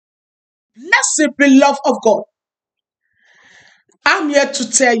Blessed beloved of God, I'm here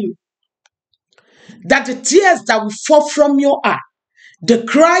to tell you that the tears that will fall from your eye, the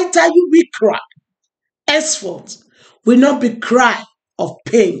cry that you will cry, henceforth will not be cry of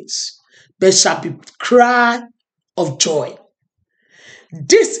pains, but shall be cry of joy.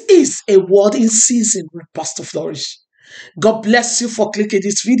 This is a word in season with Pastor Flourish. God bless you for clicking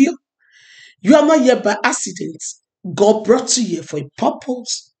this video. You are not here by accident. God brought you here for a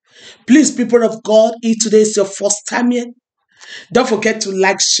purpose. Please, people of God, if today is your first time here, don't forget to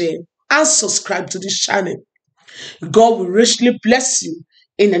like, share, and subscribe to this channel. God will richly bless you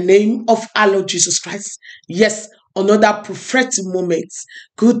in the name of our Lord Jesus Christ. Yes, another prophetic moment,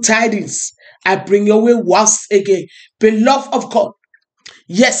 good tidings I bring your way once again. Beloved of God,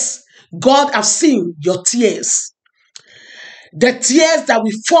 yes, God has seen your tears. The tears that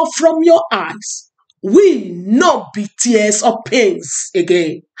will fall from your eyes will not be tears of pains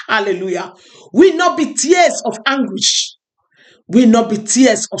again. Hallelujah. Will not be tears of anguish. Will not be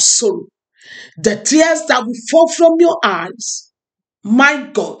tears of sorrow. The tears that will fall from your eyes, my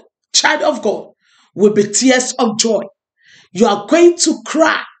God, child of God, will be tears of joy. You are going to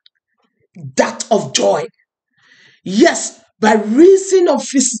cry that of joy. Yes, by reason of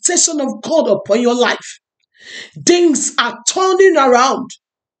visitation of God upon your life, things are turning around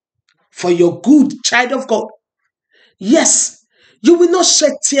for your good, child of God. Yes, you will not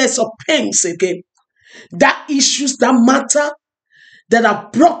shed tears of pains again. That issues, that matter, that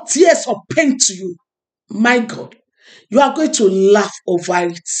have brought tears of pain to you, my God, you are going to laugh over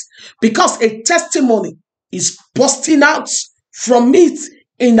it because a testimony is busting out from it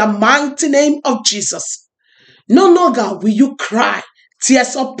in the mighty name of Jesus. No longer will you cry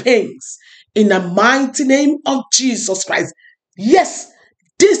tears of pains in the mighty name of Jesus Christ. Yes,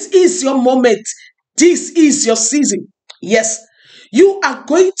 this is your moment. This is your season. Yes, you are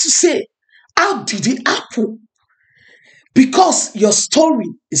going to say, how did it happen? Because your story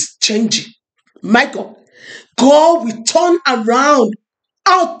is changing. My God, God will turn around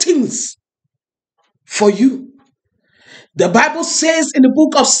all things for you. The Bible says in the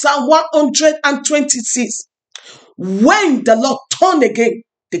book of Psalm 126, when the Lord turned again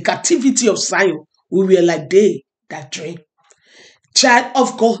the captivity of Zion, we were like they that dream. Child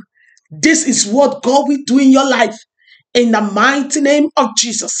of God, this is what God will do in your life in the mighty name of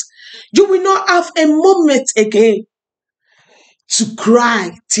Jesus. You will not have a moment again to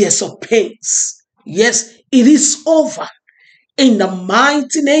cry tears of pains. Yes, it is over in the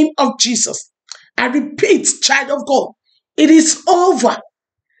mighty name of Jesus. I repeat, child of God, it is over.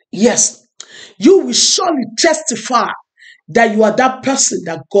 Yes, you will surely testify that you are that person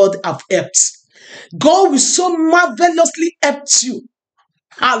that God have helped. God will so marvelously help you.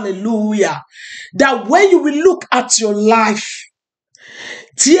 Hallelujah. That when you will look at your life,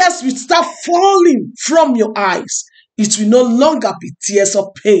 tears will start falling from your eyes. It will no longer be tears of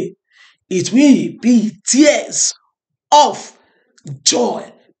pain. It will be tears of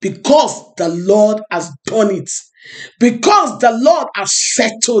joy because the Lord has done it. Because the Lord has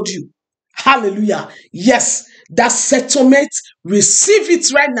settled you. Hallelujah. Yes, that settlement, receive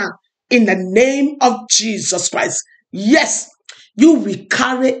it right now in the name of Jesus Christ. Yes, you will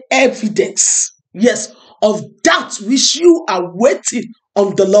carry evidence. Yes, of that which you are waiting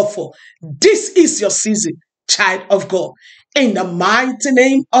on the Lord for. This is your season, child of God. In the mighty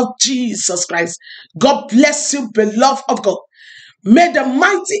name of Jesus Christ. God bless you, beloved of God. May the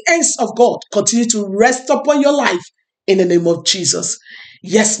mighty hands of God continue to rest upon your life in the name of Jesus.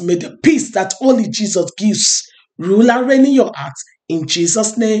 Yes, may the peace that only Jesus gives rule and reign in your heart. In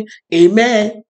Jesus' name, amen.